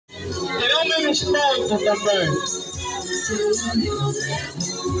tem respeito também.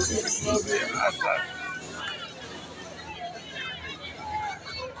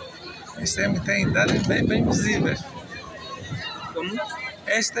 Esta é muita idade bem visíveis. Como?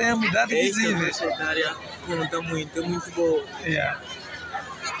 Esta é a umidade visível. Esta área conta muito, é muito boa. Yeah.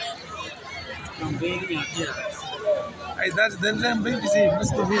 Também, A idade deles é bem visível, não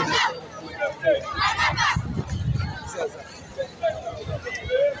se duvida.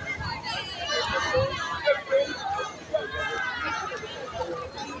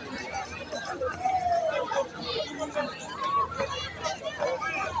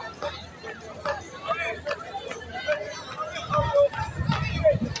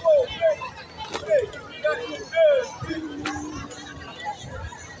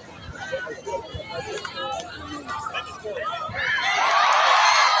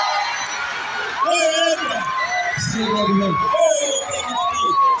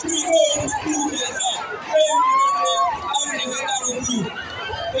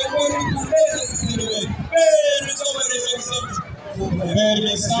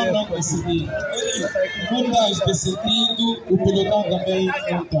 Permissão não concedida. Multas de sentido, o pelotão também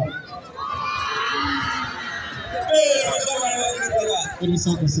não está.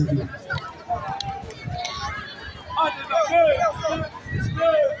 Permissão concedida.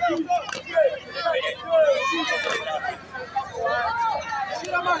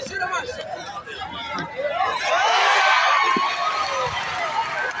 Tira mais, tira mais.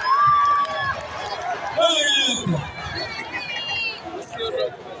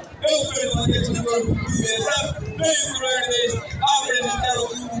 Eu permaneço no corpo do Asaf, venho por Ordem apresentar o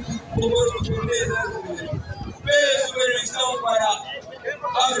concurso de desbravadores. Peço permissão para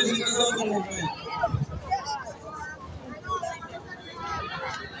a apresentação do movimento.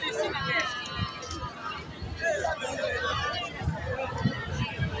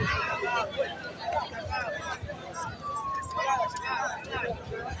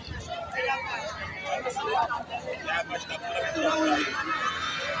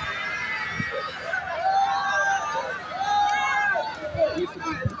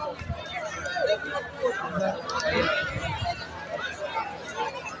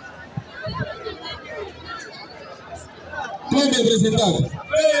 Clube apresentado.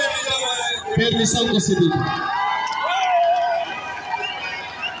 Permissão concedida.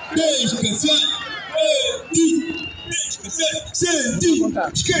 Descansar. Descansar. Sentir.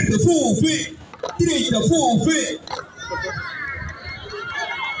 Esquerda, fome. Direita, fome.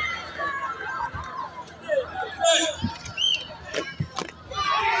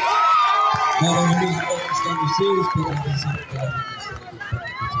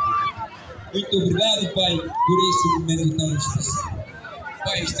 Muito obrigado, Pai, por esse momento tão especial.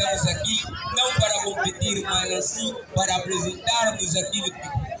 Pai, estamos aqui não para competir, mas assim para apresentarmos aquilo que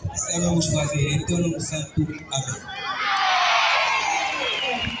sabemos fazer. Em teu nome santo. Amém.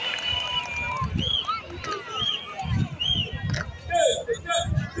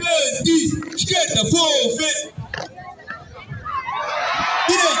 Esquerda, fome.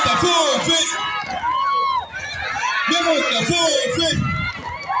 Direita, fome. Levanta, fome.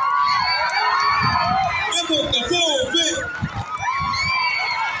 Levanta, fome.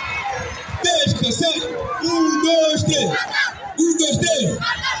 Descansar. 1, 2, 3. 1, 2, 3.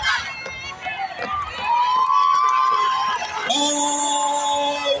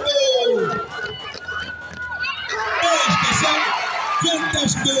 Descansar. Frente à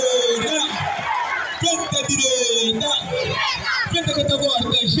esquerda. Frente à direita. Frente à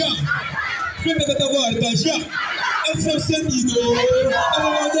retaguarda já. Frente à retaguarda já. Eles são sentido. Eles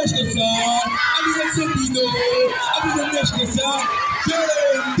vão descansar. Eles vão sentido. Eles vão descansar.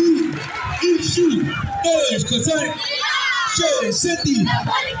 Senti. Ixi. Descansar. Che. Senti.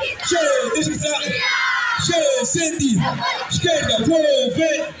 Che. Descansar. Che. Senti. Esquerda. Vou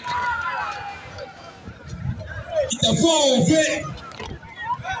ver. Então vou ver.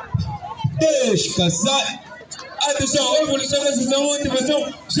 Descansar. Atenção, evolução, decisão,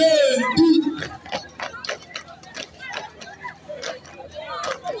 motivação. Gente.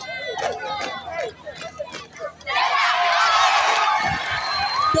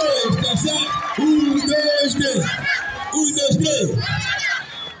 Descansar. 1, 2, 3. 1, 2, 3.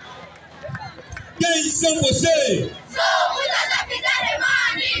 Quem são vocês? Somos as Asaf da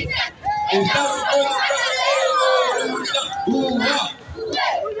Remanescente. Estamos todos para a revolução.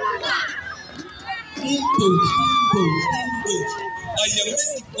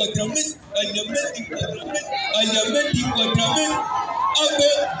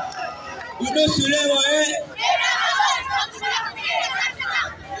 O nosso lema é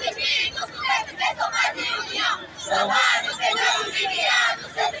Salvados, pecados e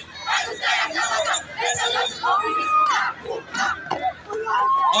guiados, para os corações.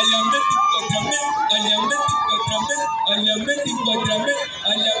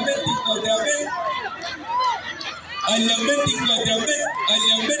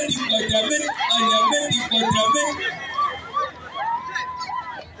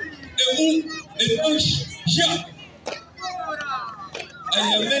 2, já!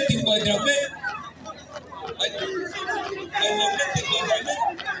 Alinhamento e enquadramento. Alinhamento e enquadramento.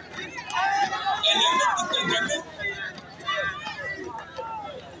 Alinhamento e enquadramento.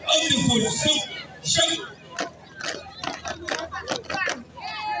 Autoevolução, já!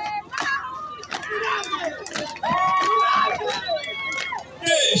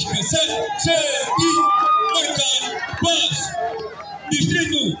 3, cansado, senti, marcar, paz,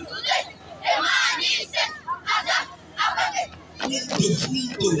 distrito. Remanescente, Asaf,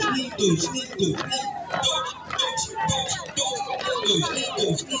 Juntos.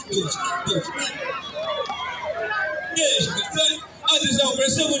 3, cansado, atenção,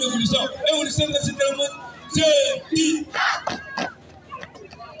 pressão, evolução. Evolução da cidade, senti.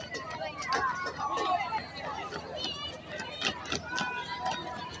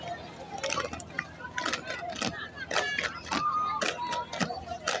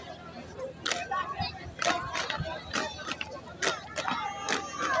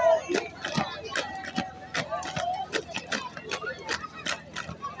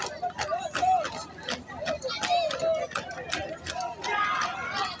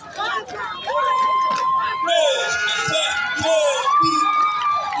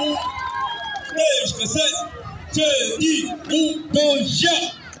 Senti, 1, 2, já!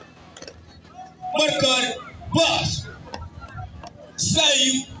 Marcar, paz!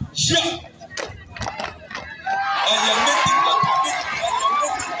 Saiu, já!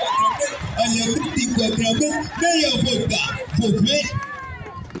 Alinhamento e enquadramento, meia volta, vou ver.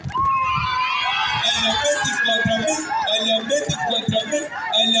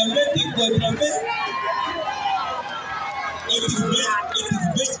 Alinhamento e enquadramento.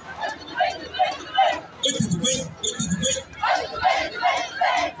 Oi, tudo bem?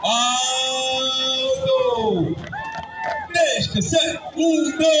 Alto! 10, cansado.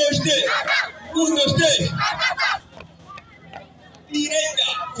 1, 2, 3. 1, 2, 3. Direita,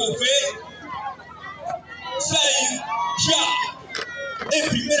 vou ver. Saiu, já. Em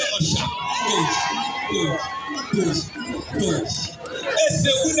primeira marcha. 2. É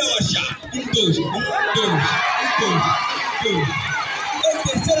segunda marcha. 1, 2. É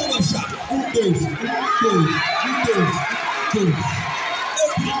terceira marcha. 1, 2. É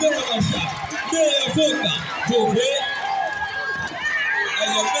primeira marcha. Meia volta. Vou ver.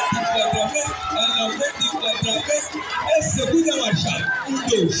 Alinhamento e enquadramento. É segunda marcha. 1,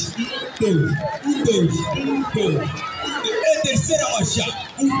 2. É terceira marcha.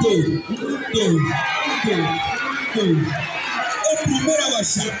 1, 2. É primeira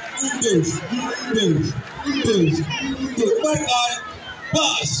marcha. 1, 2. Marcar.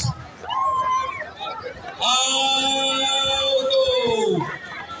 Paz. Alto.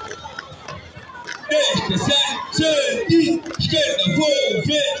 10, senti, esquerda, vou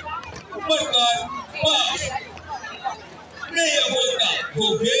ver. Marcar. Paz. Meia volta,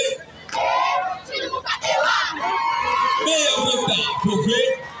 vou ver. Meia volta, vou ver.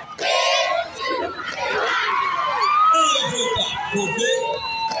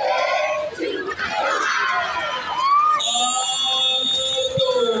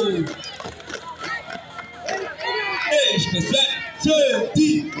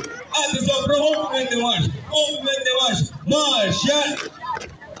 Senti. Atenção para o movimento de marcha. Marcha.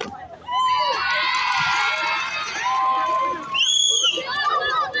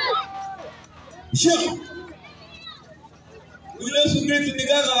 Já. O nosso grito de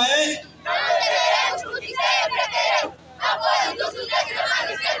guerra é... Não deveremos, porque sempre teremos apoio dos estudantes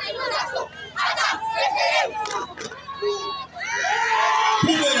remanescentes no nosso Asaf, venceremos.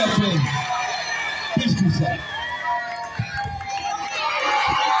 Primeira frase. Pesquisa.